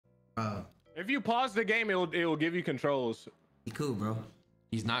Bro. If you pause the game, it will give you controls. He cool, bro.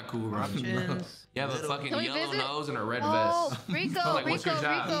 He's not cool, bro. You have a fucking yellow nose and a red vest. Rico, Like, what's your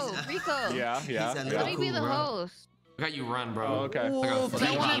job? Rico. Yeah. Let me be the host. I got you run, bro. Oh, okay. Ooh,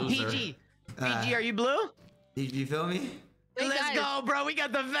 PeeG. PeeG, are you blue? You feel me? Let's go, bro. We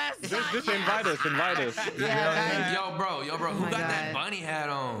got the vest. Just invite us. Yeah, Yo, bro. Who got that bunny hat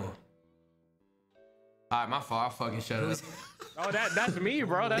on? All right, my fault. I fucking shut up. Oh, that's me,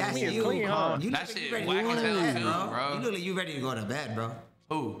 bro. That's me. It's you, clean, huh? You that look shit like whack as hell too, bro. You look like you ready to go to bed, bro.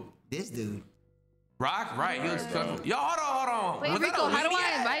 Who? This dude. Rock? Right. He looks comfortable. Yo, hold on. Wait, Rico, how do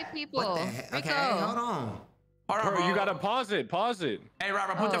I invite people? What the heck? Rico. Okay, hold on. Hold on, Bro, you gotta pause it. Hey,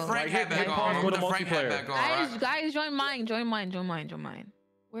 Robert, put the Frank hat back on. Put the Frank hat back on. Guys, join mine.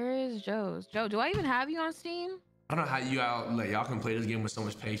 Where is Joe's? Joe, do I even have you on Steam? I don't know how y'all can play this game with so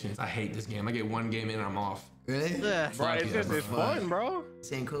much patience. I hate this game. I get one game in and I'm off. Really? Bro, it's fun, bro.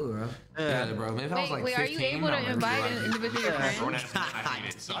 This ain't cool, bro. Yeah, bro. Maybe if I was like 15, are you able to invite individual friends? I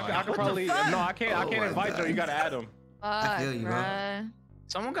hate it. So I could probably. No, I can't invite you. You gotta add them. I feel you, bro.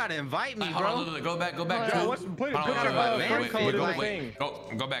 Someone gotta invite me, hold bro. on, go back. Put your friend code in the thing.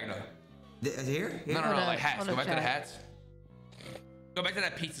 Go back though. Here? No, like hats. Go back to the hats. Go back to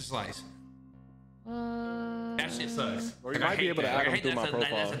that pizza slice. That shit sucks. Or you might be able to add them through my profile.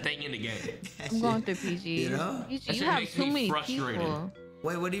 That's a thing in the game. I'm going through PeeG. You know? PeeG, you have too many people.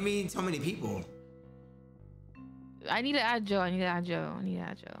 Wait, what do you mean so many people? I need to add Joe.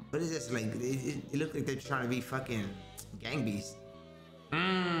 What is this? Like, it looks like they're trying to be fucking gang beasts. You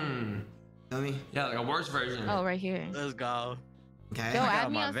know what I mean? Yeah, like a worse version. Oh, right here. Let's go. Okay. Joe, I add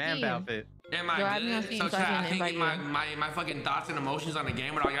got me my on vamp Steam. outfit. Am I good? So I can't get my fucking thoughts and emotions on the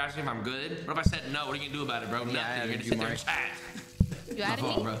game without asking if I'm good? What if I said no? What are you gonna do about it, bro? Nothing. You're gonna sit there and chat. You added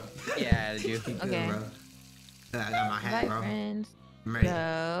me? Bro. Yeah, I added you. Okay. Bro. I got my hat, bro. Friends. I'm ready.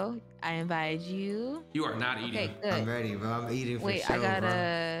 Joe, I invited you. You are not eating. Okay, good. I'm ready, bro. I'm eating for Wait, sure, I got bro.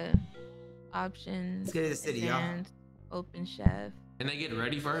 a options. Let's get to the city, y'all. Open chef. Can they get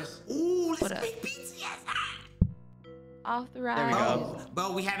ready first? Ooh, let's make pizza. Yes. Authorized. There we go.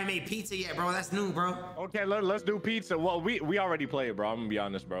 Bro, we haven't made pizza yet, bro. That's new, bro. Okay, let's do pizza. Well, we already played, bro. I'm gonna be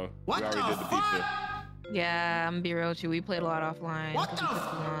honest, bro. What we already the did the fuck? pizza. Yeah, I'm gonna be real with you. We played a lot offline. What the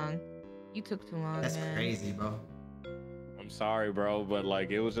fuck? You took too long. That's man. crazy, bro. I'm sorry, bro, but like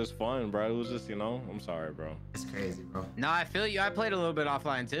it was just fun, bro. It was just, I'm sorry, bro. That's crazy, bro. No, I feel you. I played a little bit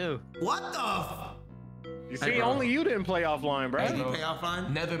offline too. What the fuck? You see, only you didn't play offline, bro. Did you play offline?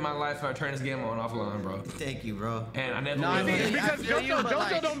 Never in my life have I turned this game on offline, bro. Thank you, bro. And I never. No, I mean, Because JoJo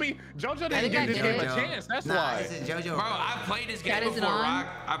like, JoJo didn't give this game a chance. That's why. Listen, JoJo. Bro, I played this game before, Rock.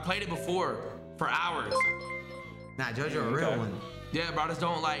 I played it before for hours. Nah, JoJo a real one. Yeah, bro, I just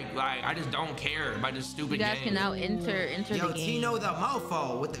don't like I just don't care about this stupid You guys game. can now enter Yo, the game. Tino the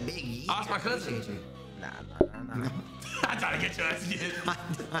mofo with the big yeet. Oh, that's my cousin. Nah. I'm trying to get your ass again.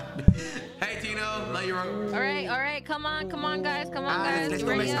 Hey, Tino, love you, bro. All right. Come on, guys. Let's go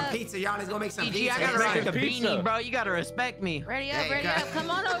make Ready some up. pizza, y'all. Let's go make some PeeG, pizza. I gotta rock the pizza. beanie, bro. You gotta respect me. Ready up. Hey, Come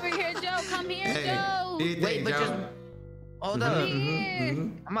on over here, Joe. Come here, Joe. Wait, but just hold up. Here.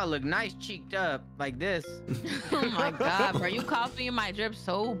 I'm gonna look nice cheeked up like this. Oh my god, bro. You copying my drip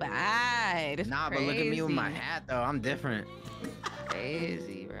so bad. It's Nah, crazy. but look at me with my hat though. I'm different.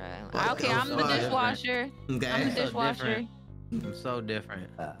 Crazy, bro. What Okay, the I'm the fuck? dishwasher. Okay. I'm the So dishwasher. different. I'm so different.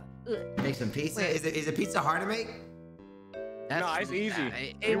 Make some pizza. Wait. Is the pizza hard to make? No, it's easy.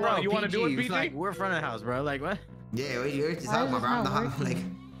 Hey, bro, You wanna do it, PeeG? PeeG? Like, we're front of the house, bro. Like, what? Yeah, you're just Why talking is about, bro. I'm this the not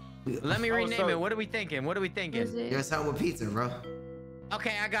hot, like. Let me Oh, rename so- it. What are we thinking? Is it? You're something with pizza, bro.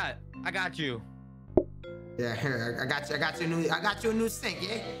 Okay, I got you. Yeah, here, I got you a new sink,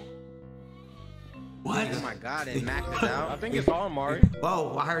 yeah. What? Oh my god, it maxed it out. I think it's on, Mari.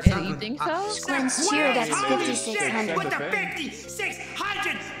 Whoa, I heard Yeah, something. you think so? Squints cheer, that's Holy 5,600. with the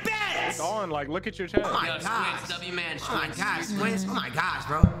 5,600 beds! It's on. Like, look at your chat. Oh my Yo, gosh. Squints, W man, Oh my Squints. gosh, Squints. Oh my gosh,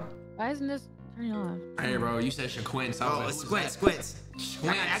 bro. Why isn't this turning off? Hey, bro, you said Shaquints. Oh, Squints.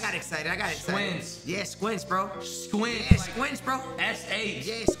 I got excited. Squints. Yeah, Squints, bro. Squints. Yeah, Squints, bro. S-H.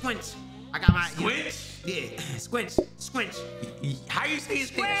 Yeah, Squints. I got my Squints? Yeah, Squints. How you say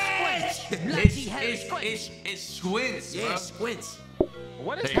Squints. It's Squints, bro. Yeah, Squints.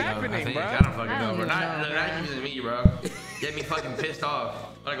 What is There you go. I happening, think bro? I don't fucking I know, don't bro. even know, Not bro. using me, bro. Get me fucking pissed off.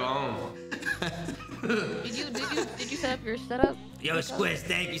 I go home. Did you set up your setup? Yo, Squints,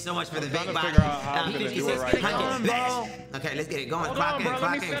 thank you so much for the trying big to body. figure out how I'm gonna do it right now. Okay, let's get it going. Hold Clock on, in, bro. Let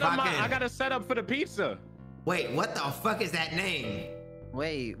clock me in, set up clock I in. gotta set up for the pizza. Wait, what the fuck is that name?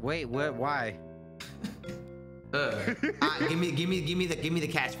 Wait, what? Why? Give me the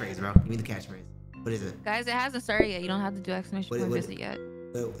catchphrase, bro. Give me the catchphrase. What is it? Guys, it hasn't started yet. You don't have to do exclamation What- point what- visit yet.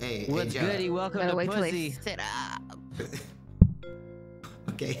 Hey, What's Joe. goody? Welcome Gotta to wait till they Pussy. sit up.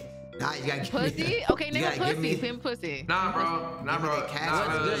 Okay. Nah, you gotta give Pussy? me. Okay, name a pussy. Pimp pussy. Nah, bro. Nah, Give me bro. the cash.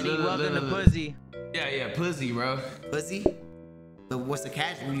 Nah, What's goody? look, Welcome to look. Pussy. Yeah, pussy, bro. Pussy. So what's the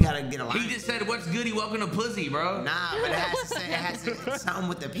catch? You gotta get a line. He just said, "What's goody? Welcome to pussy, bro." Nah, but it has to say something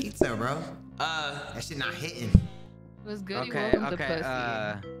with the pizza, bro. That shit not hitting. What's good? Okay, Welcome to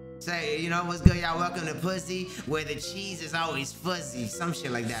okay. pussy. Say, you know what's good, y'all? Welcome to Pussy, where the cheese is always fuzzy. Some shit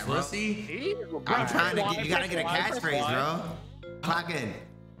like that, bro. Pussy. I'm trying to get. You gotta get a catchphrase, bro. Clock in.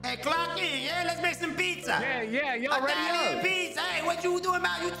 Hey, clock in. Yeah, let's make some pizza. Yeah, y'all ready Italian up? pizza. Hey, what you doing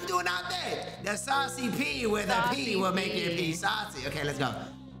about? You doing out there? The saucy P with a P Saucy will make P. it be saucy. Okay, let's go.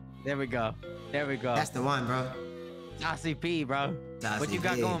 There we go. There we go. That's the one, bro. Saucy P, bro. Saucy What you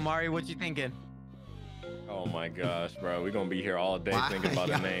got P. going, Mari? What you thinking? Oh my gosh, bro. We're gonna be here all day Why thinking about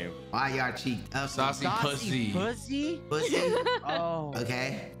the y'all- name. Why y'all cheeked up? Saucy pussy. Pussy? Pussy. Oh.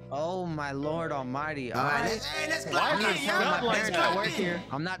 Okay. Oh my Lord Almighty. All right. Let's clock I'm not in, telling y'all. my like parents that? I work here.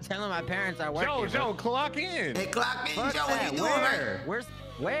 I'm not telling my parents I work here. Joe, clock in. Hey, clock in, Fuck Joe. What that. you doing, Where? man? Where's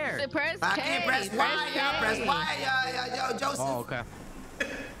where? So press Clock K. in, press Y, y'all. Press K. Y, yo, Joseph. Oh, okay.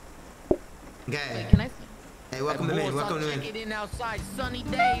 Okay. Can I see? Hey, welcome to me. Boys, Welcome I'll to check me. it in outside. Sunny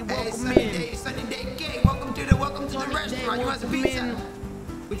day. Hey, Welcome Sunny in. Day, Sunny Day Gay. Welcome to the Sunny restaurant. day, You want some welcome pizza? in.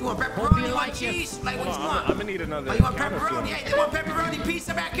 What you want, Hope pepperoni? you You want like it. cheese? Like what Hold you on, want? I'm gonna need another. Oh, you want counter pepperoni? fill. Hey, they want pepperoni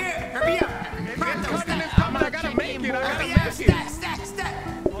pizza back here. Hurry up. Pronto, Coming, stack. I gotta make it. I Hurry gotta up, make it. stack.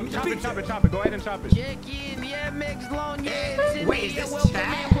 Chop it. Go ahead and chop it. Check in, yeah, Mix Long, yeah, Hey, it's in wait, here. is this Welcome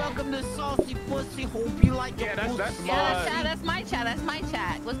chat? in, welcome to Saucy Pussy. Hope you like Yeah, it. that's Yeah, that's mine. chat. That's my chat. That's my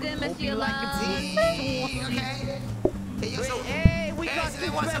chat. What's good, Miss Hope you Sheila? like it, Okay. Hey, yo, so, Hey, we hey, got so two they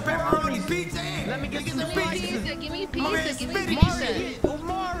want some pepperoni pepperonis. pizza. Hey, Let me get some some Give me pizza. pizza. Give me I'm ready pizza. to Give me spit it.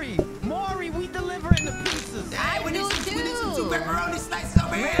 pizza. Maury, we delivering the pizzas. Hey, we need some two too. pepperoni slices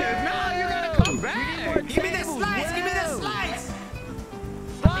over here. No, you gotta come back. Give me the slice. Give me the slice.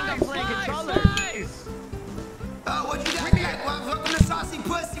 I think I'm playing controller. What you got? Welcome to Saucy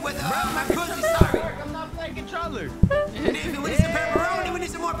Pussy with my pussy. Sorry. I'm not playing controller. We need some pepperoni. We need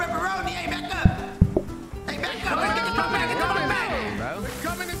some more pepperoni. Hey, back up. Hey, back up. Come back. Bro. It's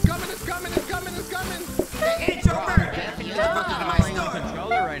coming. Hey, introvert. Get the fuck out of my Playing on store.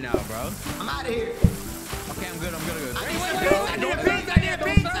 controller right now, bro. I'm out of here. Okay, I'm good. I need a pizza. I need a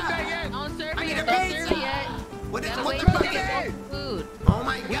pizza. Don't serve I it need yet. a Don't pizza. serve it yet. What Gotta the wait fuck till is you that? get food. Oh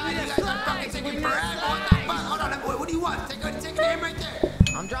my god, you guys are fucking taking forever. What the fuck? Hold on. What do you want? Take it to him right there.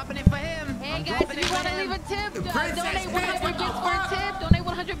 I'm dropping it for him. Hey I'm guys, dropping if it you for want to him. leave a tip, Princess donate bitch, 100 what the bits for a fuck? tip. Donate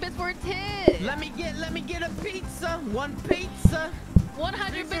 100 bits for a tip. Let me get a pizza. One pizza.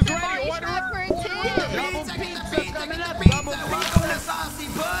 100 bits of Mario order Shot for a Get the tip. pizza, get the pizza, coming get up, the pizza. double Welcome to Saucy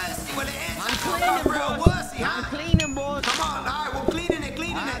Pussy with the I'm answer cleaning, for real boss. pussy, I'm huh? cleaning, boss. Come on, all right, we're cleaning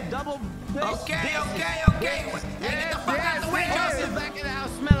it. Double. Okay. Hey, get the fuck out the way, The Joseph. back of the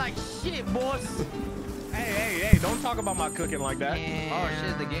house smell like shit, boss. Hey, don't talk about my cooking like that. Oh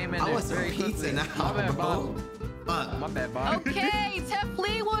shit, the game ended I want some very pizza quickly. now, My bad, bro. Bob. Fuck. My bad, Bob. Okay, Tef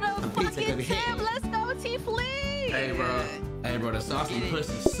Flea with a pizza fucking gonna hit tip. you. Let's go, T Flea. Hey, bro, the saucy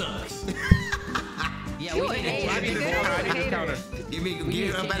pussy sucks. Yeah, You we an need hater. I need this counter. I need this counter. Give me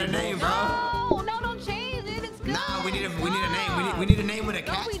a better name, bro. No, don't change it. It's good. Nah, we need a name. We need a name with a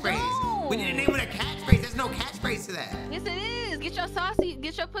No, we catchphrase. don't. We need a name with a catchphrase. There's no catchphrase to that. Yes, it is.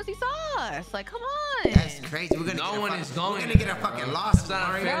 Get your pussy sauce. Like, come on. That's crazy. We're gonna No get one a is fuck- going We're gonna there, get a fucking bro. lawsuit. That's not a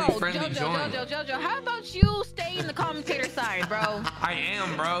Mario. fair- Bro, friendly joint. Jojo, how about you stay in the commentator side, bro? I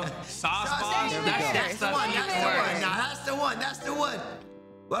am, bro. Sauce Sauce, boss. there we That's go. that That's the stuff. one. That's the That one. works. Nah, that's the one.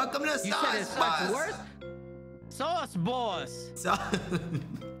 Welcome to You said it Sauce sucks Boss. worse? Sauce boss. So,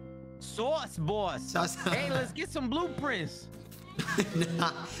 Sauce boss. Sauce- Hey, let's get some blueprints.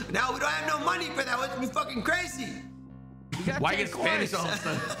 nah, now we don't have no money for that. What's be fucking crazy? You gotta Why take get Spanish course. all of a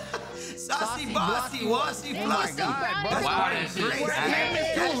sudden? Saucy, bossy, wassy, Oh flossy. God, bro. Wow, that shit Crazy. is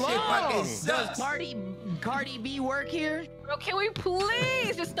That shit fucking Does sucks. Cardi B work here? Bro, can we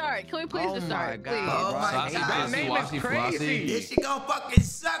please just start? Can we please Oh just my start? God, Please. Oh my Saucy god. That pussy, name is wassy, crazy. flossy. This shit gon' fucking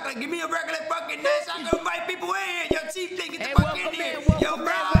suck. Like, give me a regular fucking name so I can invite people in here. Yo, Chief, get the Hey, fuck welcome in here. in, welcome Yo, in,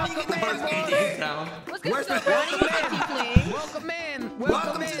 Brownie, welcome get the in, fuck in boys. here. What's good Where's stuff? the- Ronnie, T Flea. Welcome in.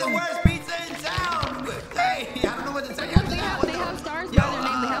 Welcome to the worst pizza in town. Hey, I don't know what to tell you. They have stars Yo, by their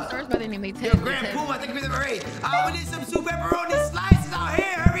name. They have stars by their name. They Yo, tip. Grand Puma, thank you for the raid. We need some two pepperoni slices out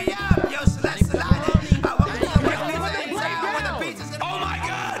here. Hurry up. Yo, let's slide it. Welcome to the worst pizza in town where the pizza's gonna Oh my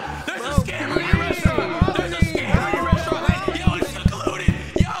god! There's a scammer in your restaurant! There's a scammer in your restaurant! Yo, it's secluded!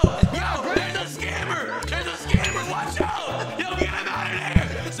 Yo, there's a scammer! There's a scammer! Watch out! Yo, get him out of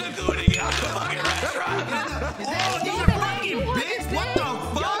there! Secluded, get out of the fucking restaurant! Oh, these are fucking bitch. What the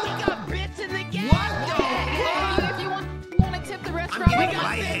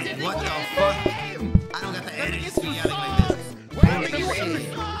lightheaded. What the fuck? I don't got the energy to be yelling like this.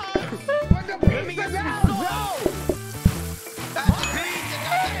 Let me get some sauce. Got the pizza,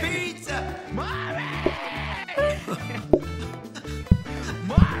 got the pizza. Mari,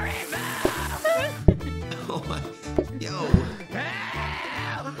 Oh my, yo.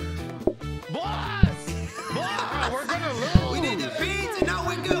 boss. We're gonna lose. We need the pizza. No,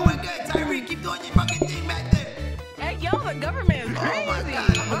 we're good, we're good. Tyree, keep doing your fucking thing back there. Hey, yo, the government is Oh my crazy.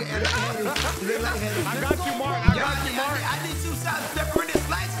 God, I'm getting lightheaded. I got you, Mark. I got you, Mark. I need two sides pepperoni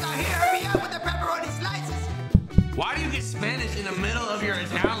slices out here. Hurry up with the pepperoni slices. Why do you get Spanish in the middle of your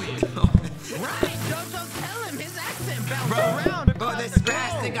Italian? Right, Jojo, tell him his accent bounced around. Bro, this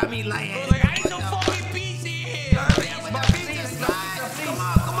spastic got me lightheaded. Like, I ain't no fucking pizza here. Hurry up with the pizza slices. Come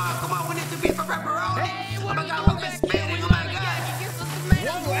on, come on, come on. We need to be for pepperoni. Hey, Oh what my are God, you look doing at back here? spinning. We Oh my gotta God. get some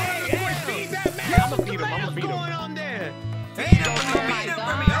tomatoes. Feed that man. Get I'ma some feed him. tomatoes I'ma feed him. going on there. Feed him, Oh feed my him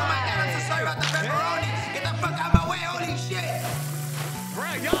for me. Oh God. my God, I'm so sorry about the pepperoni. Get the fuck out of my way. Holy shit. Bro,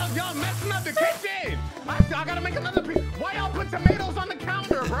 y'all messing up the kitchen. I gotta make another piece. Why y'all put tomatoes on the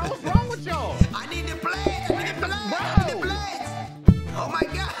counter, bro? What's wrong with y'all? I need the plates. I need the plates. I need the plates. Oh my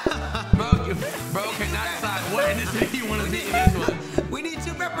God. Bro cannot decide what ethnicity you want to be in this one. We need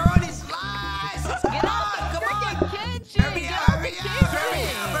two pepperoni slices. Come on, come on. Kitchen. Hurry Get up, out the hurry up, kitchen. hurry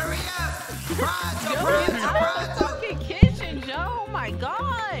up, hurry up. Pronto, Yo, pronto, get out of the pronto. fucking kitchen, Joe. Oh my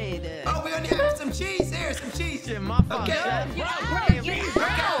God. Oh, we only have some cheese here, some cheese. Shit, my fault, Okay. chef. Get out, Okay, get I'm out,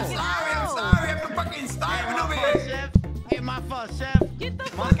 get sorry, I'm out. sorry. I'm fucking starving over My fault, here. chef. Hey, my fault, chef. Get the My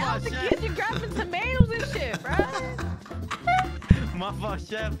fuck fault, out the chef. kitchen, grabbing tomatoes and shit, bro. My fault,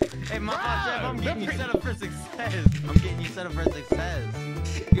 chef. Hey, my fault, Bruh, chef. I'm getting you the set up for success. I'm getting you set up for success.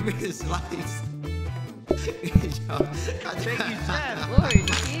 Give me the slice. Thank you, chef. Lord,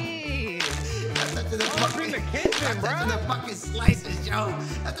 jeez. That's the in the kitchen, That's bro. the fucking slices, Joe.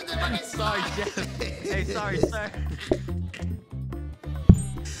 That's the fucking Sorry, slices. chef. Hey, sorry, sir.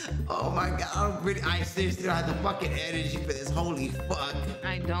 Oh my God, I seriously don't have the fucking energy for this. Holy fuck.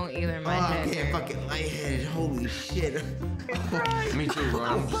 I don't either, Oh, my I head. can't hurts. fucking lightheaded. Holy shit. Me too, bro.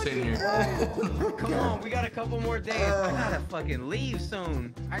 I'm just sitting here. Come on, we got a couple more days. I gotta fucking leave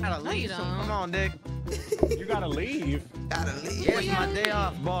soon. I gotta No, you leave soon. don't. Come on, Dick. You gotta leave. Gotta leave. Yeah, it's my day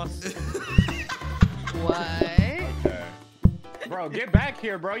off, boss. What? Okay. Bro, get back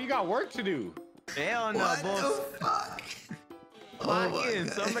here, bro. You got work to do. Hell no, What boss. the fuck? Clock my in.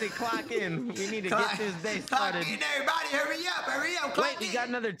 God. Somebody clock in. We need to Clock- get this day clock started. in, everybody. Hurry up, hurry up. Wait, Clock we in. got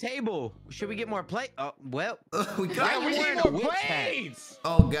another table. Should we get more plate? Oh, well. We Why got you We wearing need a more witch hat? plates.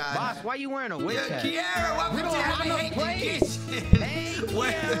 Oh God. Boss, why you wearing a witch Yo, hat? Kiara, welcome We to don't have Happy no Hate plates. Kitchen. Hey,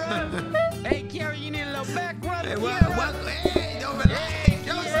 Where- Kiara. Hey, Kiara, you need a little back rub, Hey, Kiara. hey, don't relax,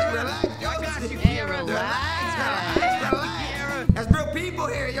 Joseph, Kiara. relax, I got Joseph. you, Hey, Kiara. Relax, relax, relax. Kiara. That's real people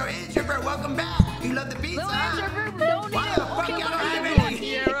here. You're an introvert. Welcome back. You love the pizza, Little huh? introvert, don't Why need the it. fuck Okay, y'all what don't are have you any?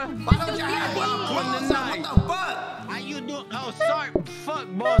 doing? Kiara. Why don't y'all have Welcome one? to the What night. the fuck? How you doing? Oh, sorry. Fuck,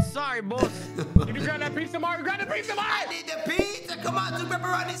 boss. Sorry, boss. Can you grab that pizza, Mark? Grab the pizza, I Mark. need the pizza. Come on, two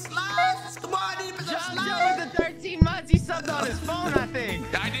pepperoni slices. Come on, I need some Jojo slices. with the 13 months, he subbed on his phone, I think.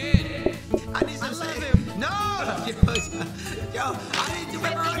 I did. I need some I love slices. him. No, yo, I need two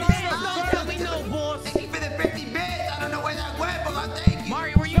pepperoni Hey, don't tell me slices. no, boss. Thank you for the 50 bits. I don't know where that went, but I thank you.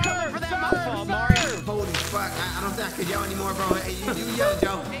 Mari, were you coming for that? My fault, Mari. Holy fuck, I don't think I could yell anymore, bro. Hey, you yell,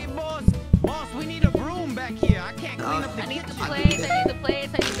 Joe. Hey, boss. Boss, we need a broom back here. I can't clean up the I need the kitchen. plates, I need the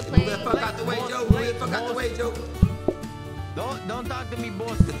plates, I need the Move plates. the fuck out the way, Joe. Move the fuck out the way, Joe. Don't talk to me,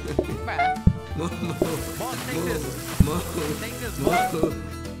 boss. Bruh. Move. Boss, take this. Move. Take this, boss. Move.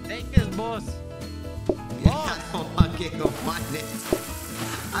 Take this, boss. I don't fucking want it.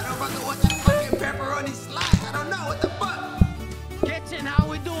 I don't fucking want that fucking pepperoni slice. I don't know what the fuck. Kitchen, how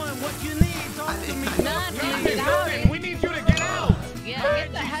we doing? What you need? Talk to me. Nothing. Nothing, Get out. nothing. We need you to get out. Yeah,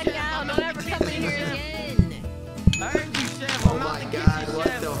 get the heck out. Don't ever come in here again. I heard you, chef. Oh I'm out my the God, kitchen, what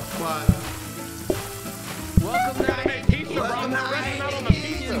chef. the fuck? Welcome to Gotta make pizza, bro. Welcome to We're I resting out Hate on the the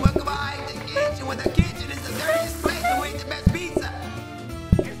Kitchen. pizza. Welcome to I Hate the Kitchen, where the kitchen is the dirtiest place and we eat the best pizza.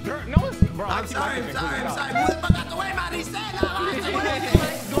 It's dirt. No, it's bro. I I'm keep my sorry, kitchen I'm clean. sorry. Stop. Move the fuck out the way, man. He said, no, Single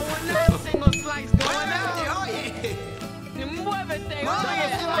slice going out. Single slice going out. Oh, yeah. Muévete, Move it, oye.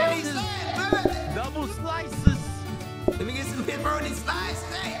 that's what he said. Move it. Double slices. Let me get some pepperoni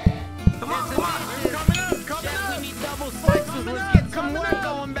slices. Hey, come on, come on. Coming up, coming Chef, up. we need double slices. Let's get some work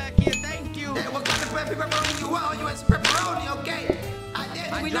going back here. Thank you. Hey, what kind of pepperoni you want? You want some pepperoni, okay? I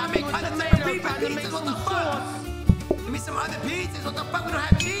did. We not dropped make you a other tomato, type of tried to make pizzas. What the some fuck? sauce. Give me some other pizzas. What the fuck? We don't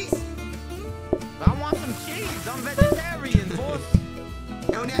have cheese. I want some cheese. I'm vegetarian, boss.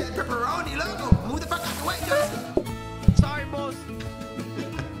 And only have the pepperoni. Look, move the fuck out the way, Joseph. Sorry, boss.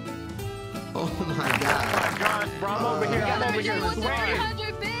 my god. God, bro, I'm over here. I'm over here sweating.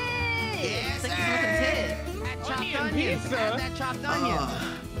 100 bits. Yes, Like sir. That chopped Onion onions. pizza. Add that chopped onions.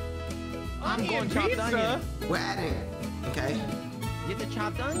 I'm going chopped onions. We're adding. Okay. Get the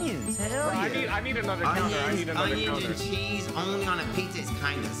chopped onions. Hell Bro, yeah. I need another counter. I need another Onions counter. and cheese only on a pizza is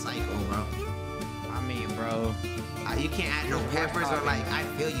kind of psycho, bro. I mean, bro. You can't add no peppers or like, I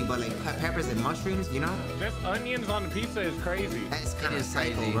feel you, but like peppers and mushrooms, you know? Just onions on the pizza is crazy. That's kind It of is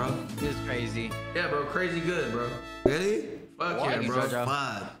psycho, crazy. bro. It is crazy. Yeah, bro, crazy good, bro. Really? Fuck What? yeah, bro. Jojo.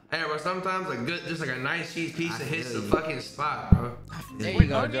 Fuck. Hey, bro, sometimes a good, just like a nice cheese pizza I hits feel the you. fucking spot, bro. There Wait, you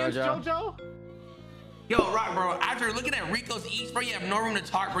go, onions, Jojo. Jojo? Yo, Rock, bro, after looking at Rico's Eats, bro, you have no room to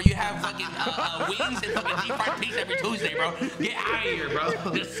talk, bro. You have fucking wings and fucking deep fried pizza every Tuesday, bro. Get out of here, bro.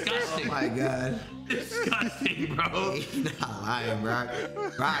 Oh Disgusting. my god. Disgusting, bro. You're not lying, Rock.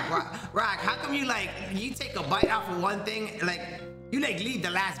 Rock, how come you like, you take a bite off of one thing, like, you like leave the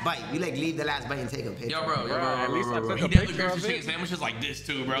last bite. You like leave the last bite and take a picture. Yo, bro, At least I took He a definitely picture grabs of his chicken it. sandwiches like this,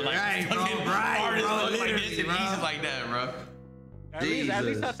 too, bro. Like, Right, bro, fucking right, hard as bro, fuck, like this literally, and bro. easy like that, bro. At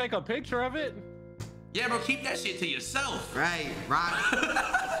least I take a picture of it. Yeah, bro, keep that shit to yourself. Right, Rock.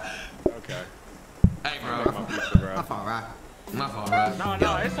 Okay. Hey, I'll bro. make my pizza, bro. My fault, Rock. My fault, bro.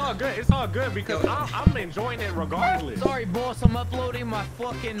 No, it's all good. It's all good because I'm enjoying it regardless. Sorry, boss. I'm uploading my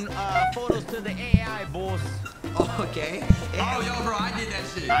fucking photos to the AI, boss. Oh, okay. Oh, yo, bro, I did that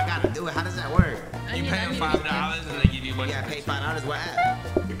shit. I gotta do it. How does that work? You pay them $5 and they give you a bunch Yeah, of pay $5. What app?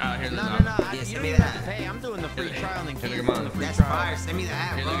 Here's No, the no, app. no. Yeah, You send don't me even that. have to pay. I'm doing the free trial and Here, keep look at doing the mine. free That's trial. fire. Send me the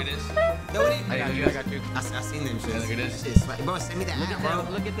app, Here, bro. look at this. Yo, what I got you. I got you. I seen them shit. look at this. Shit's like, bro, send me the Look app, at bro.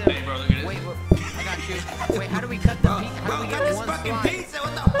 them. Look at them. Hey, bro, look at this. Wait, I got you. Wait, how do we cut the Bro, pizza? How bro, do we cut get this one fucking slice? pizza.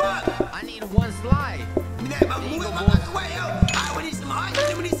 What the fuck? I need one slide. Yeah, but move it out the way, yo. I we need some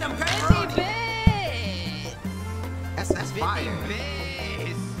onions. We need some 50 pepperoni. bits. That's fire.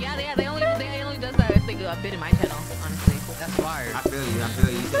 Yeah, they only does that if they go a bit in my channel, honestly. That's fire. I feel you. I feel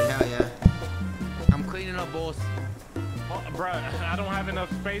you. You say hell yeah. I'm cleaning up, boss. Oh, bro, I don't have enough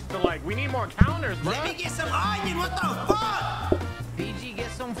space to like. We need more counters, bro. Let me get some onion. What the fuck? PeeG,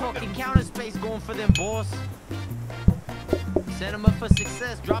 get some fucking counter space going for them, boss. Set them up for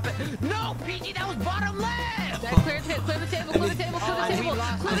success. Drop it. No, PeeG, that was bottom left. Clear the table, clear the table, clear the table, clear the table,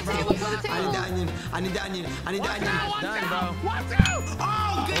 clear the table, clear the I need the table. onion. I need the onion. I need the onion. It's done, bro. Watch out!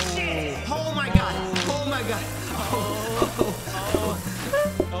 Oh, good shit. Oh my god. Oh my god.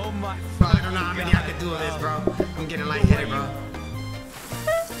 Oh my. Bro, I don't know how many I could do of this, bro. I'm getting lightheaded, bro.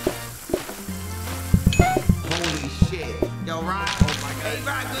 Holy shit. Yo, Rod. Oh my god. Hey,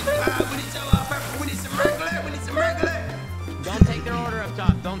 Rod, we need some pepper. We need some regular. We need some regular. Don't take their order up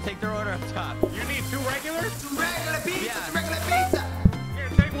top. Don't take their order up top. You need 2 regulars? Some regular pizza. Yeah. Some regular pizza. Here,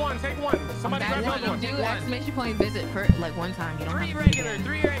 take one. Take one. Somebody grab That's another what you one. do. Exclamation point visit per like one time. You don't 3 have to regular. do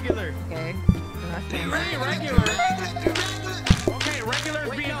 3 regular. that. Okay. Three regular. regular. Three regular. Okay, regulars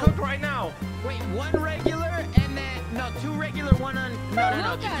Wait, being no. cooked right now. Wait, 1 regular and then no 2 regular, 1 on.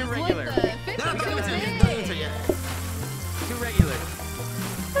 No, just 2 regular. No, no, don't give it to me. Don't give it to you. 2 regular.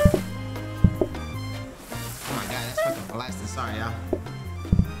 Oh my god, that's fucking blasting. Sorry, y'all.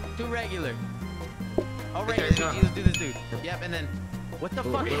 2 regular. Oh, Okay, regular. go. PeeG, let's do this, dude. Yep, and then what the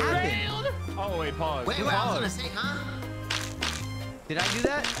fuck happened? Oh, wait, pause. Wait, what I was gonna say, huh? Did I do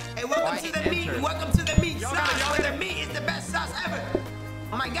that? Hey, welcome Oh, I to the hit meat. enter. Welcome to the meat Y'all sauce. got it, y'all Where got the it. meat is the best sauce ever.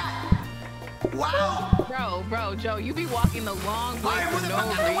 Oh my god. Wow. Bro, Joe, you be walking the long way Alright, for move the no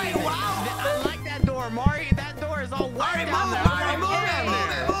fuck out the way. reason. Wow. I like that door, Mari. That door is all wet Alright, down move there. it. Alright, move it. Move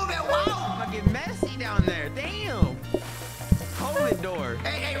there. it. Move it. Wow. Fucking messy down there. Damn. Hold it, door.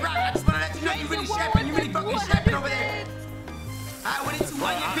 Hey, Rock, I just wanna let you know you really chefing. You really fucking chefing over there. Alright, we need 2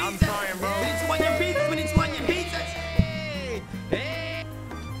 onion I'm pizzas. trying, bro. We need 2 onion pizzas. We need 2 onion pizzas. Hey. Hey.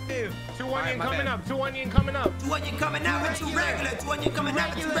 2 Alright, onion my coming bad. up. 2 onion coming up. 2 onion coming out with 2 regular. 2 onion coming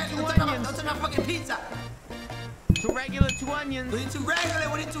out with 2 regular. Regular, 2 onions. Don't turn my fucking pizza. 2 regular, 2 onions. We need 2 regular.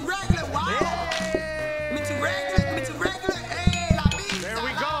 We need 2 regular. Wow. Hey. We need 2 regular. We need 2 regular. Hey, la pizza. There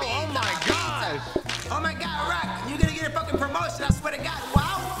we la go. Oh pizza, my la pizza. gosh. Oh my god, Rock, you're gonna get a fucking promotion. I swear to God.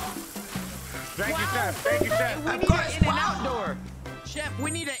 Wow. Thank you, chef. Thank you, chef. We Of need course, an in and wow. outdoor. Chef,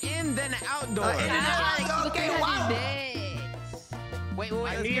 we need an in, then an outdoor. In and out. Okay, wow. Wait, I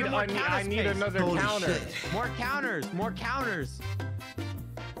let's need, get more I need counter space. another Holy counter. shit. More counters, more counters.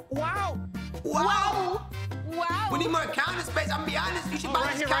 Wow. Wow. Wow. We need more counter space. I'm gonna be honest. You should buy right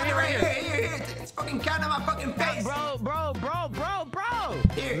this here, counter right right here, here. Here. Take this fucking counter on my fucking face. Bro.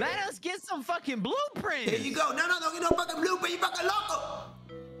 Here. Let us get some fucking blueprints. Here you go. No, don't get no fucking blueprint. You fucking loco.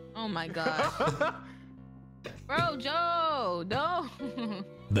 Oh my god. Bro, Joe, no.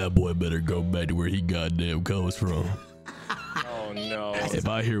 That boy better go back to where he goddamn comes from. Oh Oh no. If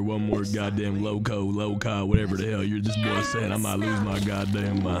I hear one more goddamn loco, whatever the hell you're this boy saying, I might lose my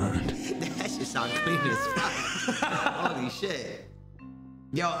goddamn mind. That shit sound clean as fuck. Holy shit.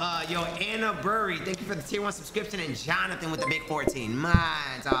 Yo, Anna Burry, thank you for the tier 1 subscription, and Jonathan with the big 14. Mines,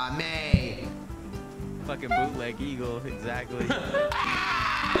 May. Fucking bootleg eagle, exactly.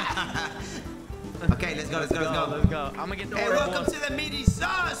 Okay, let's go. Let's go. I'm gonna get the Hey, order, welcome boss. to the meaty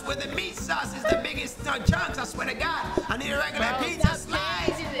sauce, where the meat sauce is the biggest chunks. I swear to God, I need a regular pizza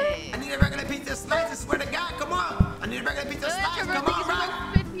slice. I need a regular pizza slice. I swear to God, come on. I need a regular pizza slice. Come on,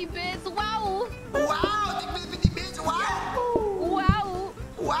 rock. 50 bits. Wow. Wow, 50 bits. Wow. Wow.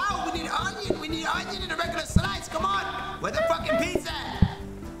 Wow, we need onion. We need onion in a regular slice. Come on. Where the fucking pizza at?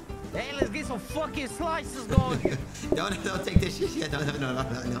 Hey, let's get some fucking slices going. Don't take this shit. No.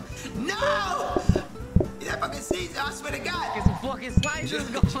 No! That fucking Caesar, I swear to God. Get some fucking slices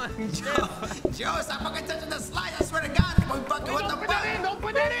going. Joe, stop fucking touching the slice. I swear to God. What the fuck? Don't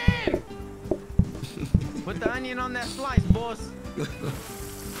put that in. Put the onion on that slice, boss.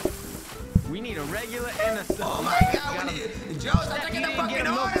 We need a regular and a slice. Oh my God, we need Joe, stop taking the fucking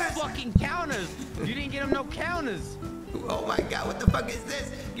no orders. fucking counters. You didn't get him no counters. Oh my God, what the fuck is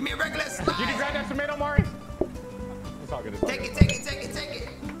this? Give me a regular slice. Did you grab that tomato, Mari? It's all good. Take it.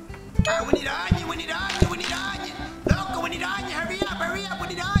 All right, we need onion. Loco, we need onion. Hurry up. We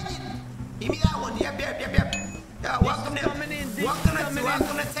need onion. Give me that one. Yep. Welcome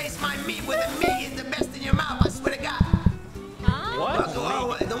to taste my meat, where the meat is the best in your mouth. I swear to God. What?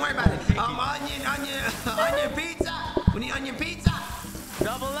 Don't worry about it. Onion pizza. We need onion pizza.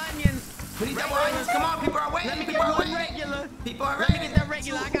 Double onions. We need double onions. Come on, people are waiting. Let me get People are one waiting. regular. People are Let me ready. get that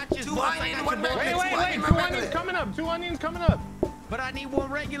regular. I got you. Two boss. I onions, got one you, boss. regular. Wait. Two onions coming up. 2 onions coming up. But I need one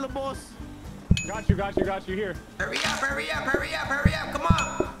regular, boss. Got you here. Hurry up. Come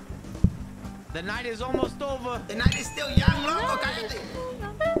on. The night is almost over. The night is still young, loco.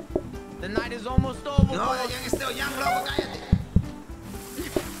 Cállate. The night is almost over, No, boss. the young is still young, loco. Cállate.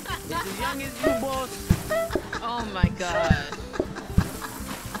 It's as young as you, boss. Oh my God.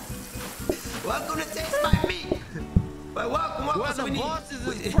 Welcome to Taste My Meat. But welcome. Well, So the we need- boss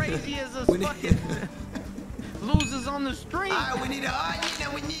is as crazy as us we need- fucking losers on the street. All right, we need an onion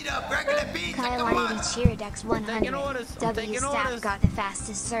and we need a regular pizza. Kyle Come already on. cheered X 100. Taking orders. I'm W taking staff orders. got the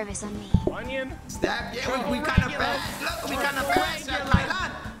fastest service on me. Onion. Stop. Yeah, we kind of Regular. fast. Look, we kind of fast. Sir Regular.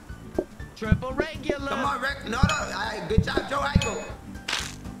 Kailan. Triple regular. Come on, No. All right, good job, Joe Rico.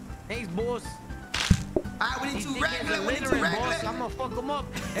 Thanks, boss. All right, we need These two dickheads regular. are We need two littering, boss. regular. I'm gonna fuck them up.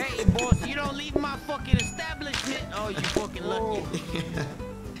 Hey, boss, you don't leave my fucking establishment. Oh, you fucking lucky.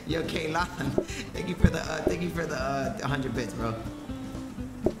 Yo, Kailan, thank you for the 100 bits, bro.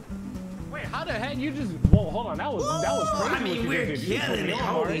 Wait, how the heck you just? Whoa, hold on. That was crazy. I mean, what you we're did. You just put killing me it. on,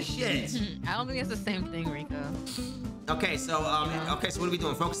 Holy Mari. shit. I don't think it's the same thing, Rico. Okay, so what are we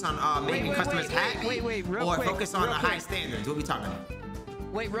doing? Focus on making wait, customers wait, happy, wait, real or quick, focus on real high quick. standards? What are we talking about?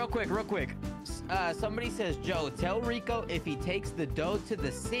 Wait, real quick. Somebody says, Joe, tell Rico if he takes the dough to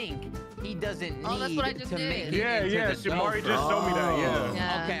the sink, he doesn't need Oh, that's what I just to did. make it Yeah, into the dough Shamari just told me that.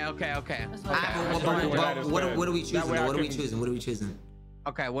 Yeah. Yeah. Okay. That's what All right, I but sorry, what that is are bad. we choosing? That way I What are we can- choosing? What are we choosing?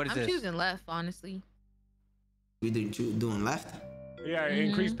 Okay, what is I'm this? choosing left, honestly. We doing left? Yeah,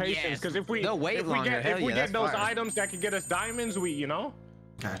 increase patience. Yes. Because if we They'll wait if we longer. get Hell if we yeah, get that's those fire. items that could get us diamonds,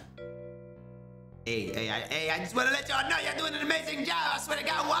 Okay. Hey, I just want to let y'all know you're doing an amazing job. I swear to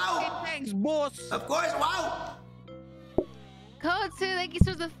God, wow. Thanks, boss. Of course, wow. Code 2, thank you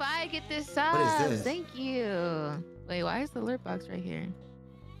for the 5. Get this sub. What is this? Thank you. Wait, why is the alert box right here?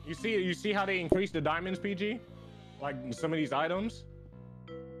 you see how they increase the diamonds, PG? Like some of these items,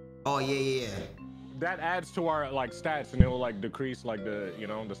 Oh, yeah. that adds to our like stats, and it will like decrease like the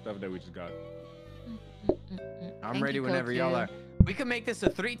the stuff that we just got. I'm Thank ready you, whenever Code y'all 2. are. We can make this a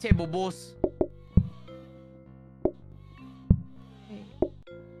 3-table, boss. Wait,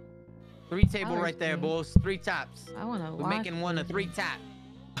 3-table Colors, right there, please. boss. 3 tops. I want to We're making one a 3-top.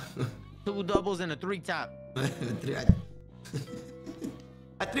 2 doubles and a 3-top.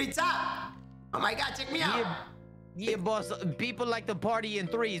 A 3-top. Oh my God, check me out. Yeah, boss. People like to party in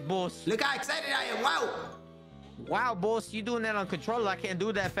 3s, boss. Look how excited I am. Wow. Wow, boss. You doing that on controller? I can't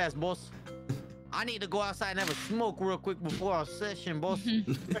do that fast, boss. I need to go outside and have a smoke real quick before our session, boss.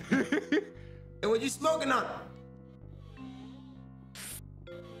 Hey, what you smoking on?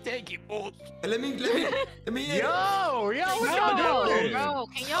 Take it, boss. Hey, let me Yo, hear. what y'all Bro, doing? bro,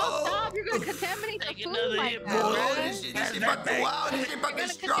 can y'all stop? You're gonna contaminate the Take food another like hit, that, Oh, man. this shit fucking wow. This shit fucking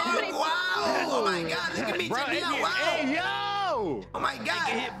strong. contaminate Wow. Oh my God, look at me. Bro, Check me out. Wow. hey, yo! Oh my God.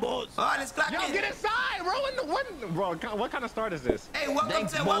 Hit, boss. All right, let's clock Yo, in. get inside, bro. Bro, what kind of start is this? Hey, welcome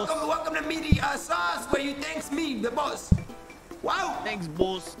Thanks, to boss. welcome to Meaty Sauce, where you thanks me, the boss. Wow. Thanks,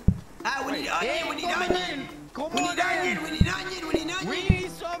 boss. We need onion. We need onion. Come We on need onion. in. We need onion. We need We onion.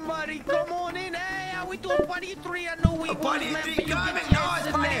 need somebody. Come on in. Hey, are we doing party 3? I know we A party was of left, three but you coming. get No, chances it's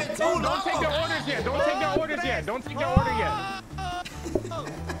in party there. of two. Don't take their orders yet. Don't take their orders yet. Don't take their order yet.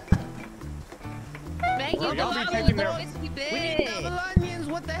 Thank Bro, you, y'all be Bobby. taking their- Always keep We need it. double onions.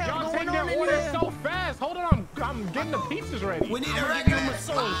 What the hell Y'all going take on their in orders here? so fast. Hold on, I'm getting the pizzas ready. We need a I'ma give you a regular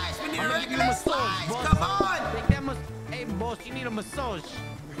massage. slice. We need a I'ma give you a regular massage, slice. boss. Come on. Take that hey, boss, you need a massage.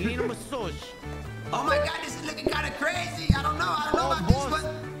 You need a massage. Oh my God, this is looking kind of crazy. I don't know. I don't know Oh, about boss. this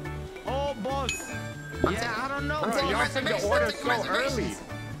one. Oh, boss. Yeah, I don't know. I'm Bro, taking y'all take the reservations. order I'm taking so early. reservations.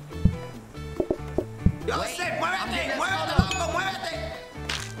 Yo, Wait, Seth, I'm muévete, getting muévete, that loco,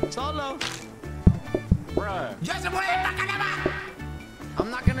 muévete. Solo. Bruh. Just muévete, caramba. I'm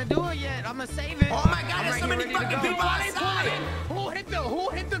not gonna do it yet. I'm gonna save it. Oh my God, I'm there's right so here many ready to fucking go. people Why they outside. playing? Who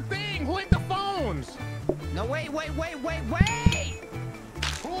hit the thing? Who hit the phones? No, wait.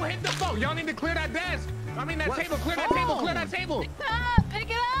 Who hit the phone? Y'all need to clear that desk. I mean that What table. Clear that table. Clear that table. Pick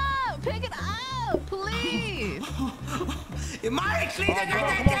it up. Pick it up, please. Mike, clean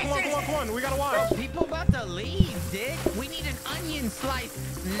the Come on. We gotta watch. People about to leave, Dick. We need an onion slice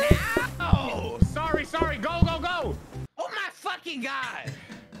now. Oh, sorry. Go. Oh my fucking God.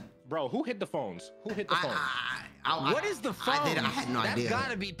 Bro, who hit the phones? Who hit the phones? What is the phone? I had no idea. That's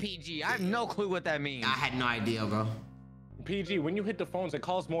gotta be PG. I have no clue what that means. I had no idea, bro. PG, when you hit the phones, it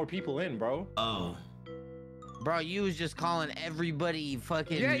calls more people in, bro. Oh. Bro, you was just calling everybody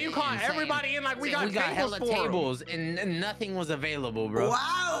fucking. Yeah, you calling and saying- everybody in like we saying got hella tables for 'em. tables and nothing was available, bro.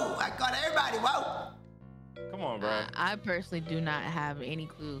 Wow, I caught everybody. Wow. Come on, bro. I personally do not have any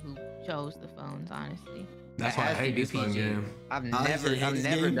clue who chose the phones, honestly. That's That why I has to hate be this fun PG. game. I've Oh, never you hate this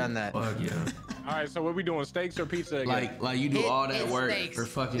game? done that. Fuck yeah. All right, so what we doing? Steaks or pizza again? Like you do all that Hit work steaks. for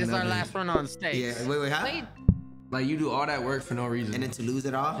fucking This is our nothing. last one on steaks. Yeah, wait, huh? Wait, Like you do all that work for no reason. And then to lose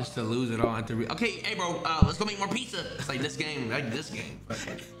it all? Just to lose it all and to okay, hey bro, let's go make more pizza. It's like this game.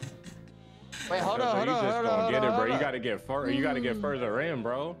 Wait, hold on, you just gonna hold get it, on. bro. You gotta get further in,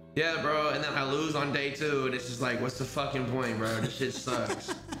 bro. Yeah, bro, and then I lose on day 2, and it's just like, what's the fucking point, bro? This shit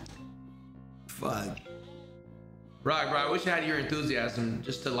sucks. Fuck. Right, bro. I wish I had your enthusiasm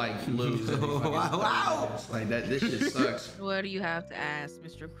just to like lose. every fucking Wow. 30 minutes. Like that. This shit sucks. what do you have to ask,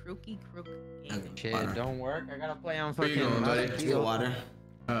 Mr. Crookie Crook? Shit, Water. don't work. I gotta play on Where you fucking. going, buddy? Let's get water.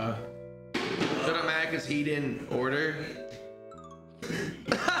 Should I mad because he didn't order?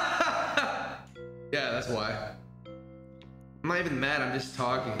 Yeah, that's why. I'm not even mad. I'm just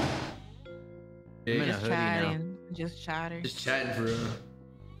talking. I'm in a Yeah, Just hoodie now. chatting. Just chatter. just chatting for real.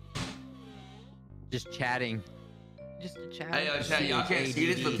 Just chatting. Just a chat. Hey, chat, y'all can't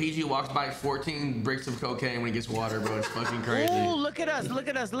see this, but PG walks by 14 bricks of cocaine when he gets water, bro. It's fucking crazy. Oh, look at us! Look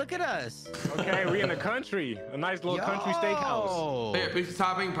at us! Look at us! Okay, we in the country. A nice little country steakhouse. Favorite pizza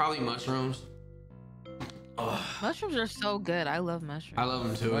topping? Probably mushrooms. Mushrooms are so good. I love mushrooms. I love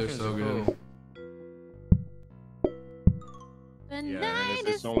them too. They're Mushrooms so are good. cool. The Yeah, night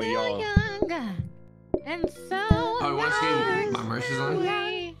it's is so only y'all. young and so Oh, you want to see my merch is on?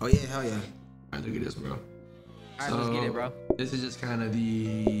 lonely. Oh, yeah, hell yeah. Alright, look at this, bro. Alright, let's get it, bro. This is just kind of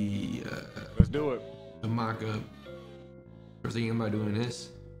the Let's do it. mock-up. I was thinking about doing this.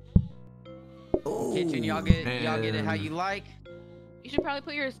 Ooh. Kitchen, y'all get it how And- you like. You should probably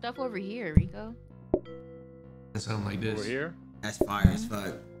put your stuff over here, Rico. And something like this. Over here. That's fire as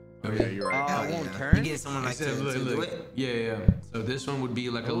fuck. Oh yeah, you're right. Oh, Hell it won't yeah. turn? You get someone like Except, to look, do look. it? Yeah. So this one would be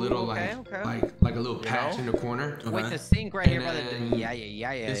like a Ooh, little okay, like okay. like a little patch know? in the corner. Wait, Okay. the sink right here And by then the. Yeah.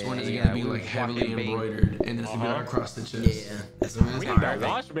 This one is yeah, gonna be we like was heavily walking bang. embroidered, and it's gonna be Uh-huh. across the Yeah, chest. yeah. That's We We hard. need hard, that right?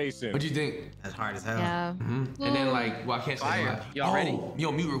 wash basin. What do you think? That's hard as hell. Yeah. And then like, well, I can't say Fire. that. Y'all ready?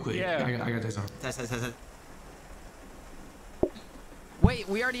 Yo, mute real quick. Yeah. I gotta say something. Test. Wait,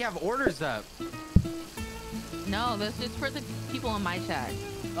 we already have orders up. No, this is for the people in my chat.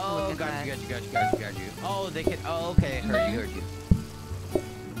 Oh, Look at got you. Oh, they can. Oh, okay. Heard you.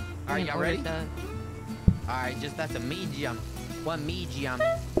 All right, y'all ready? Orders All right, just that's a medium. One medium.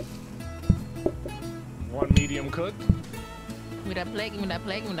 One medium cooked. up. Give me that plate. Give me that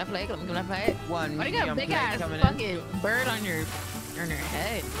plate. Give me that plate. Give me that plate. One Why do you got a medium big plate ass coming in. fucking bird on your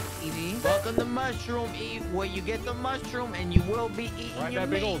head, PG? Welcome to Mushroom Eat, where you get the mushroom and you will be eating Right, your that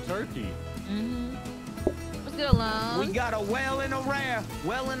big meat. old turkey. Mm-hmm. What's good, Alone? We got a well and a rare.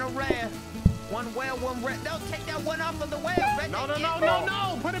 Well and a rare. One well, one rare. Don't take that one off of the well. Right No.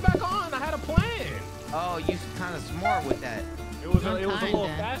 there. Put it back on. I had a plan. Oh, you kind of smart with that. It was a little Kinda.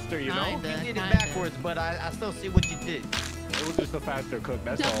 faster, you know. Kinda. You did it Kinda. backwards, but I still see what you did. It was just a faster cook.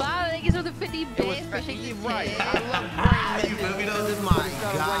 That's all. Jabba, thank you for the 50 It was bits. Appreciate you, right. kid. I love brain You feel me though? methods. My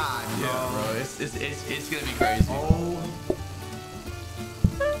Gotta God, Yeah, bro. bro. It's gonna be crazy. Oh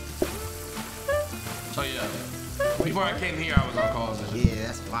Before I came here, I was on calls. And shit. Yeah,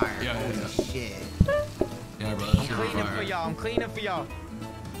 that's fire. Yeah, Holy yeah. shit. Yeah, bro. That's I'm super cleaning for fire. y'all. I'm cleaning for y'all.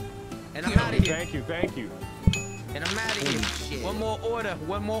 And I'm Yeah, out of here. Thank you, thank you. And I'm out of Holy here. shit. One more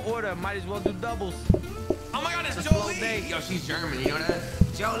order. Might as well do doubles. Oh my God, it's It's a slow Jolie. day. Yo, she's German. You know that?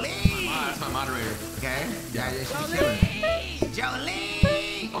 Jolie. Ah, that's my moderator. Okay. Yeah, she's Jolie! killing.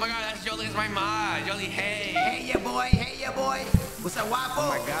 Jolie. Oh my God, that's Jolie. It's my mod. Jolie, hey. Hey, yeah, boy. Hey, yeah, boy. What's up, Waffle? Oh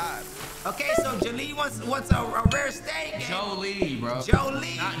my God. Okay, so Jolie wants a rare steak. and- Jolie, bro.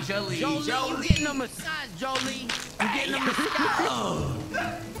 Jolie. Not Jolie. Jolie, you getting a massage, Jolie. You getting a massage.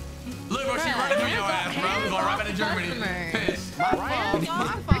 Look, bro, she's Bruh, running through your hands ass, off- bro. We're hands going right off back to Germany. customer. Pissed. My fault, Hands my off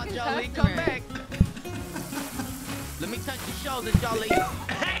fault, freaking Jolie. customer. Come back. Let me touch your shoulder, Jolie.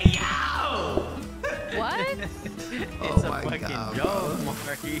 Hey, yo! What? It's a my fucking God, joke,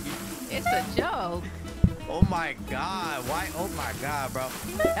 Marky. It's a joke. Oh my God. Why? Oh my God, bro.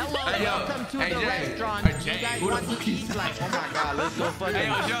 Hello, Hey, yo. welcome to Hey, the Jay. restaurant. Hey, Jay. You guys Who the want fuck to is eat? that? Like, oh my God, let's go fucking Hey,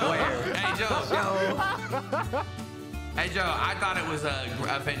 yo, Joe. square. Hey, Joe. Joe. Hey, Joe, I thought it was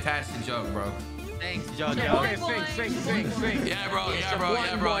a fantastic joke, bro. Thanks, Jojo. Okay, boing, sing. Yeah, bro. Yeah, Yeah, so bro. boing,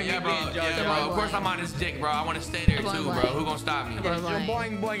 Yeah, bro. boing Yeah, bro. again, Joe, Yeah, Joe. bro. Of course I'm on his dick, bro. I want to stay there Boing, too, boing. bro. Who gonna stop me? Yeah, you're Boing.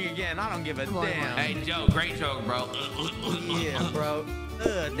 boing boing again. I don't give a Boing, damn. Hey, Joe, great joke, bro. Yeah, bro.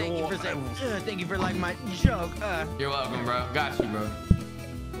 Thank you for like my joke. You're welcome, bro. Got you, bro.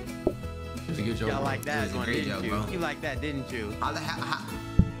 It's a good joke. Y'all bro. like that was a one, great didn't joke, you? bro. You like that, didn't you?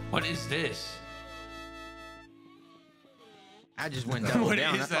 What is this? I just went double What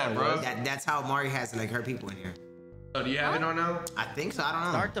down. is That's all that, it bro? was. That's how Mari has like her people in here. So, do you have it on now? I think so. I don't know.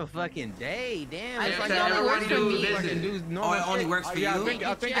 Start the fucking day. Damn. I It's think like it only y'all works for do me. fucking do Oh, normal it only shit. works for Yeah, you. I think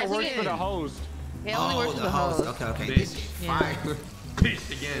Yeah, it works for the yeah. host. It only works for the host. Okay, okay. Bitch. This is Yeah. fire.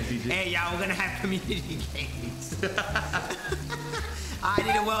 Bitch again, PG. Hey, y'all, we're gonna have community games. I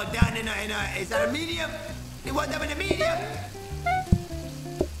need it well done in a. Is that a medium? It well done in a medium.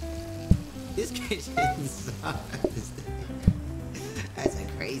 This kitchen sucks. That's a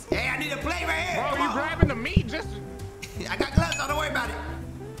crazy. Hey, I need a plate right here. Bro, Come you on. grabbing the meat? Just I got gloves on. Don't worry about it.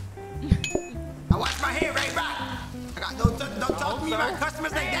 I wash my hair right back. Don't talk to me about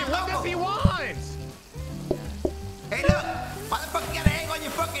customers like that. what does he want? Hey, look. Why the fuck you got a hang on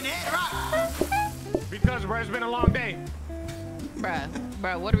your fucking head, Rock? Because, bro, it's been a long day.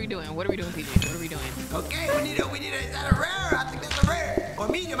 Bruh, what are we doing? What are we doing, PG? What are we doing? Okay, we need a, is that a rare? I think that's a rare. Or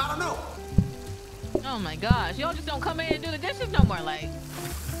medium, I don't know. Oh my gosh. Y'all just don't come in and do the dishes no more, like.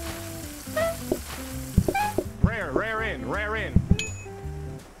 Rare in.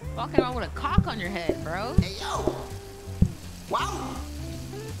 Walking around with a cock on your head, bro. Hey, yo. Wow.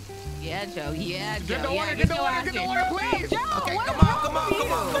 Yeah, Joe. Yeah, Joe. Get the yeah, order, get get the your order, ass get the here. order, please. Joe, Okay, what come is on. wrong with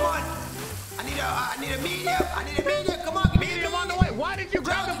you? I need a medium. Come on, give me a Medium on the way. Why did you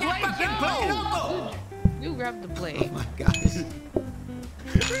grab the Joe, plate, fucking plate, Joe? loco. You grabbed the plate. Oh my gosh.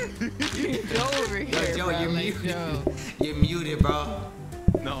 Joe over here, Yo, Joe, bro. you're Like, muted. Joe. You're muted, bro.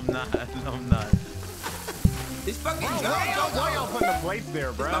 No, I'm not. No, I'm not. This fucking Bro, Joe, why y'all putting the plates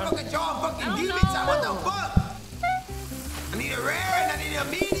there, bro? Motherfucking Joe, fucking I don't demons. What the know. fuck? I need a rare, and I need a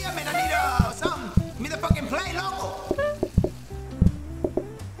medium, and I need a something. Give me the fucking plate, loco.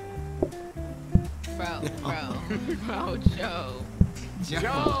 Bro, Joe.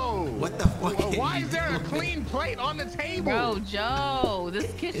 Joe. What the fuck? Why you is there a doing? clean plate on the table? Bro, Joe.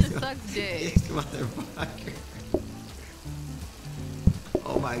 This kitchen sucks dick. This motherfucker.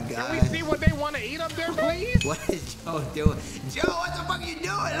 Oh my god. Can we see what they want to eat up there, please? What is Joe doing? Joe, what the fuck are you doing?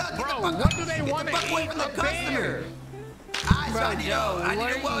 Look, Bro, get the fuck what do they get the want to fuck away eat from the up customer. there? Alright, so Bro, I need Joe, a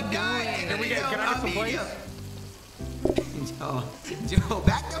what well are you done. doing? and Can I get some medium. plates? Joe,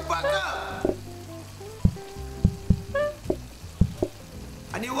 back the fuck up.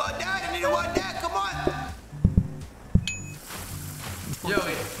 I need well done. Come on. Yo,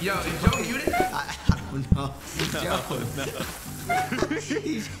 is Joe muted? I don't know. Joe.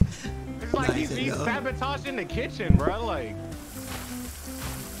 It's like Nice he's enough. sabotaging the kitchen, bro. Like,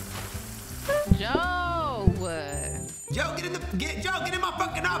 Joe. Joe, get in my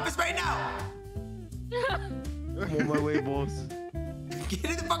fucking office right now. I'm on my way, boss. Get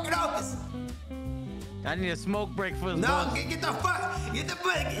in the fucking office. I need a smoke break for the No, boss. get the fuck. You're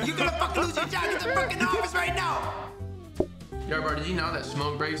gonna fucking lose your job. Get the fucking office right now. Yo, bro, did you know that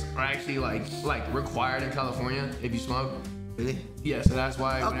smoke breaks are actually like required in California if you smoke? Really? Yeah, so that's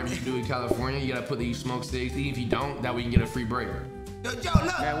why whenever you do in California, you gotta put that you smoke 60. If you don't, that way you can get a free break. Yo, Joe,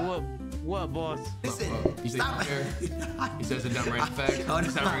 look. Man, what, boss? Listen. You say Stop. He says it done right fact. Oh, no.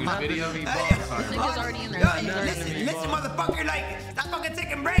 He's not reading the video. Hey, Sorry, This bro. nigga's already in there. Yo, He's already in there. listen, motherfucker. Like, stop fucking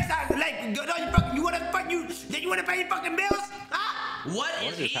taking breaks. You wanna pay your fucking bills? Huh? What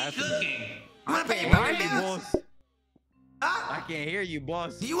is he is happening? cooking? You wanna pay your Right, fucking bills? boss. can't hear you,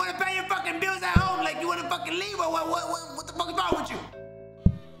 boss. Do you want to pay your fucking bills at home? Like you want to fucking leave or what the fuck is wrong with you?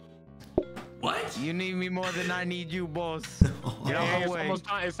 What? You need me more than I need you, boss. Get out Hey, my way.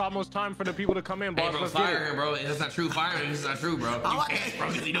 it's almost time for the people to come in, boss. Hey, bro, Let's get fire it. him, bro. That's not true. Fire him. This is not true, bro. You can't, bro,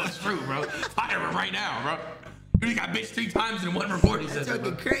 because you know it's true, bro. Fire him right now, bro. You got bitch 3 times in one recording session,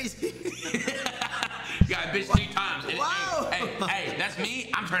 bro. Fucking crazy. You got bitch 3 times. Whoa. Hey, that's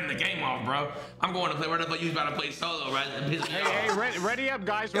me. I'm turning the game off, bro. I'm going to play. Where the fuck you about to play solo, right? Hey, ready up,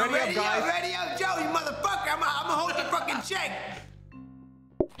 guys. Yo, Ready up, guys. ready up, Joe, you motherfucker. I'm gonna hold your fucking check.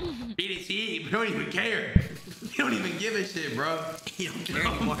 BDT, you don't even care. You don't even give a shit, bro. You don't care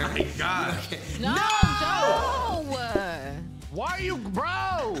Oh anymore. my god. No, Joe. Why are you,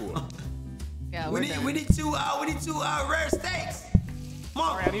 bro? Yeah, We we're need done. we need two rare steaks. Come on.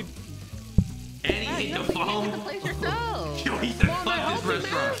 Sorry, I need. And he Yeah, hit you the don't think you phone. get the place yourself. Yo, he said, Come on, fuck man, this help me,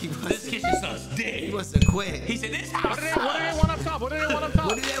 restaurant. This kitchen sucks He dick. wants to quit. He said, this house What do they sucks. want up top? What do they want up top?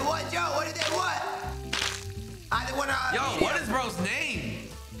 What did they want, Joe? What did they want? I didn't want to. Yo, what is bro's name?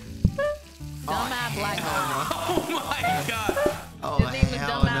 Dumbass black guy. Oh my god. Oh, His name is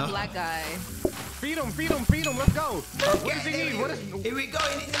hell dumbass no. black guy. Feed him. Let's go. What does he need? What is? Here we go.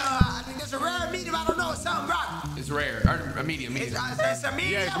 He needs, I think there's a rare medium. I don't know. Something rock. It's rare. Or a medium, It's, medium. it's a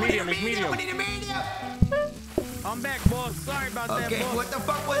medium. Yeah, it's We need a medium, it's medium. We need a medium. I'm back, boss. Sorry about that, Okay, boss. what the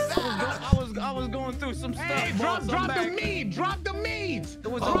fuck was that? I was going through some stuff, Hey, boss. drop I'm the back. meat. Drop the meat. It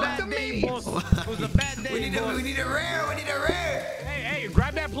was Drop a bad the day, meat. boss. It was a bad day, We need boss. a rare. We need a rare. Hey,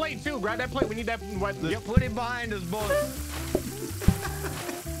 grab that plate too. Grab that plate. We need that. What? Let's Yep. put it behind us, boss.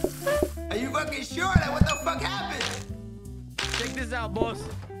 Are you fucking sure? Like, what the fuck happened? Check this out, boss.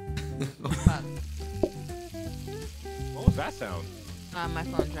 Fuck. What was that sound? My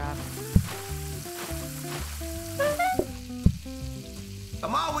phone dropped.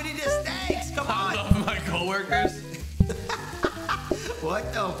 Come on, we need the steaks. Come I on. love my coworkers.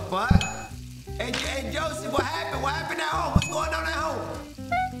 What the fuck? Hey, Joseph, what happened? What happened at home? What's going on at home?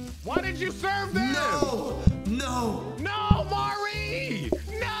 Why did you serve them? No. No, Mari!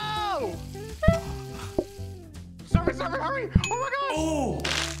 No! Serve, hurry! Oh my god! Oh,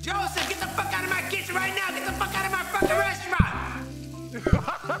 Joseph, get the fuck out of my kitchen right now. Get the fuck out of my fucking restaurant.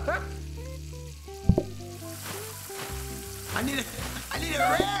 I need a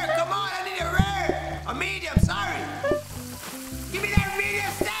rare. Come on, I need a rare. A medium, sorry. Give me that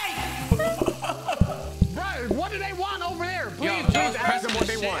medium steak. Bro, what do they want over there? yo, Please, Joe's ask pressing them the what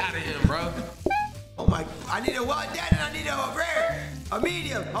they shit want. out of him, bro. Oh my, I need a well done and I need a rare. A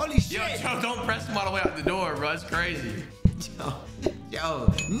medium. Holy shit. Yo, Joe, don't press him all the way out the door, bro. It's crazy.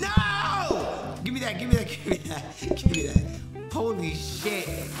 Joe, no! Give me that. Holy shit.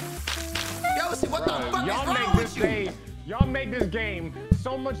 Joseph, what the fuck is wrong with you? Y'all make this game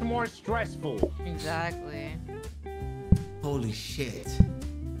so much more stressful. Exactly. Holy shit.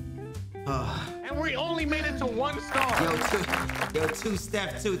 And we only made it to 1 star. Yo, two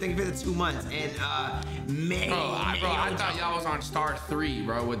Steph, too. Thank you for the 2 months. And May. Bro, I thought y'all was on star 3,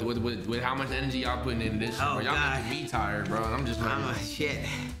 bro, with how much energy y'all putting into this shit, Oh, bro. Y'all God. making me tired, bro. I'm just like, Shit.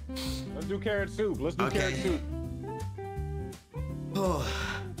 Let's do carrot soup. Okay. Carrot soup. Oh.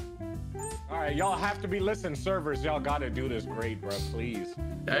 All right, y'all have to be listening, servers. Y'all gotta do this great, bro. Please.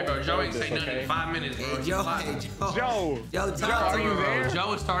 hey, bro, Joe ain't This, say nothing okay? in 5 minutes, bro. Hey, He's Joe. lying. Joe, Joe, talk are to you me. there?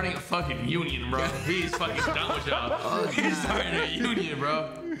 Joe is starting a fucking union, bro. He's fucking done with y'all. He's starting a union, bro.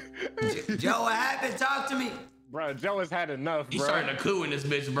 Joe, what happened? Talk to me. Bro, Joe has had enough, He's bro. starting a coup in this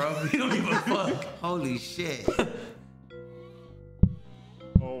bitch, bro. He don't give a fuck. Holy shit.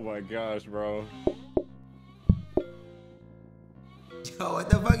 Oh my gosh, bro. Joe, what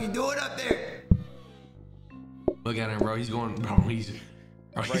the fuck you doing up there? Look at him, bro. He's going, bro. He's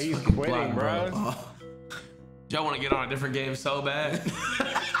He's fucking quitting, blind, bro. Oh, Joe want to get on a different game so bad.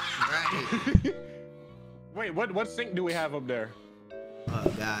 right. Wait, what sink do we have up there?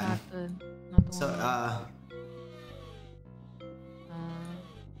 Oh, God. Not the So, one.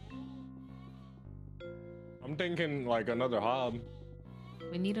 I'm thinking like another hob.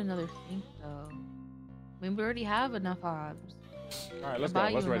 We need another sink though. I mean, we already have enough hobs. All right, let's Buy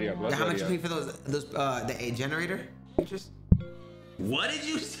go. Let's you ready up. another Let's how much ready you up. pay for those the A generator features? What did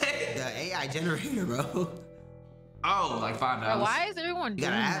you say? The AI generator, bro. Oh, like $5. Bro, why is everyone You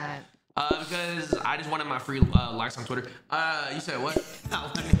doing got an that? app? Because I just wanted my free likes on Twitter. You said what?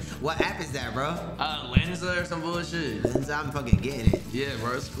 What app is that, bro? Lenza or some bullshit. I'm fucking getting it. Yeah,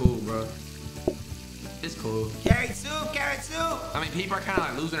 bro, it's cool, bro. It's cool. Carrot soup, carrot soup. I mean, people are kind of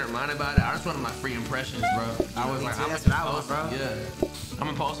like losing their mind about it. I just wanted my free impressions, bro. I was Me like, too, I'm that's gonna what I want, post them. bro. Yeah. I'm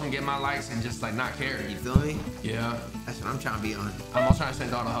gonna post them, get my likes, and just like not care. You feel me? Yeah. That's what I'm trying to be on. I'm also trying to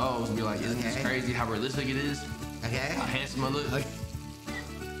send all the hoes and be like, isn't this Okay. crazy how realistic it is? Okay. How handsome I look. Okay.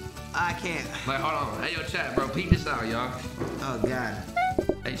 I can't. Like, hold on. Hey, yo, chat, bro. Peep this out, y'all. Oh God.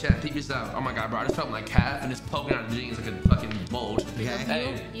 Hey, chat, peep this out. Oh my God, bro. I just felt my calf and it's poking out of jeans like a fucking bulge. Okay.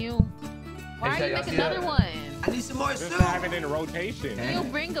 Hey. You. Why Hey, are you y'all make see another that? one? I need some more Just soup. have it in rotation. Okay. You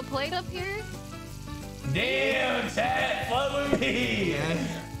bring a plate up here? Damn, chat, fuck with me. Yeah.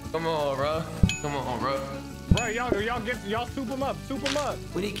 Come on, bro. Come on, bro. Bro, y'all soup them up. Soup them up.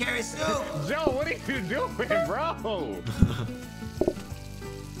 We need carrot soup. Joe, what are you doing, bro?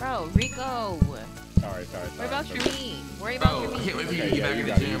 Bro, Rico. Sorry. Worry about your meat. Worry about Bro, your I meat. can't wait for you Okay, to yeah, get back you in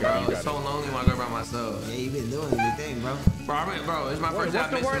the got it, gym, you bro. got it, It's so lonely when I go by myself. Yeah, you've been doing your thing, bro. Bro, bro, it's my first what's time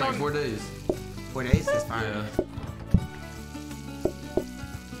the missing word like on- 4 days. 4 days, that's fine. Yeah.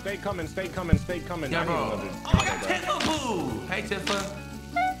 Stay coming. Yeah, I bro. need Oh, another I got combo, bro. Tifa boo. Hey,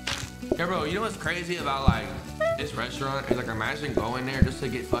 Tifa. Yeah, bro, you know what's crazy about like this restaurant? Is like imagine going there just to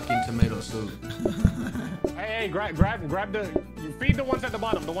get fucking tomato soup. Hey, grab the. Feed the ones at the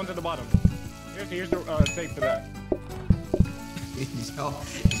bottom. The ones at the bottom. Here's the steak for that.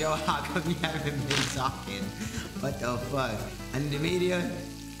 Joe, how come you haven't been talking? What the fuck? I need the media.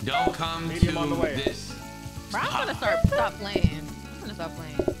 Don't come Medium on the to way. this. Bro, I'm gonna stop playing. I'm gonna stop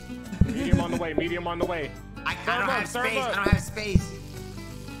playing. Medium on the way. Medium on the way. I Serve don't up, have serve space. up. I don't have space.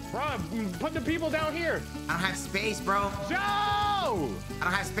 Bro, put the people down here. I don't have space, bro. Joe! I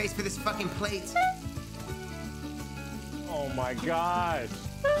don't have space for this fucking plate. Oh my gosh.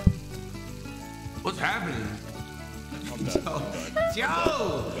 What's happening? I'm done.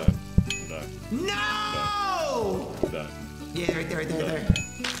 Joe! I'm done. No! I'm done. Yeah, right there.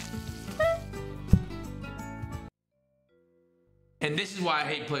 And this is why I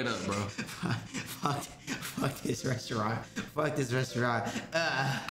hate PlateUp, bro. Fuck this restaurant. Fuck this restaurant.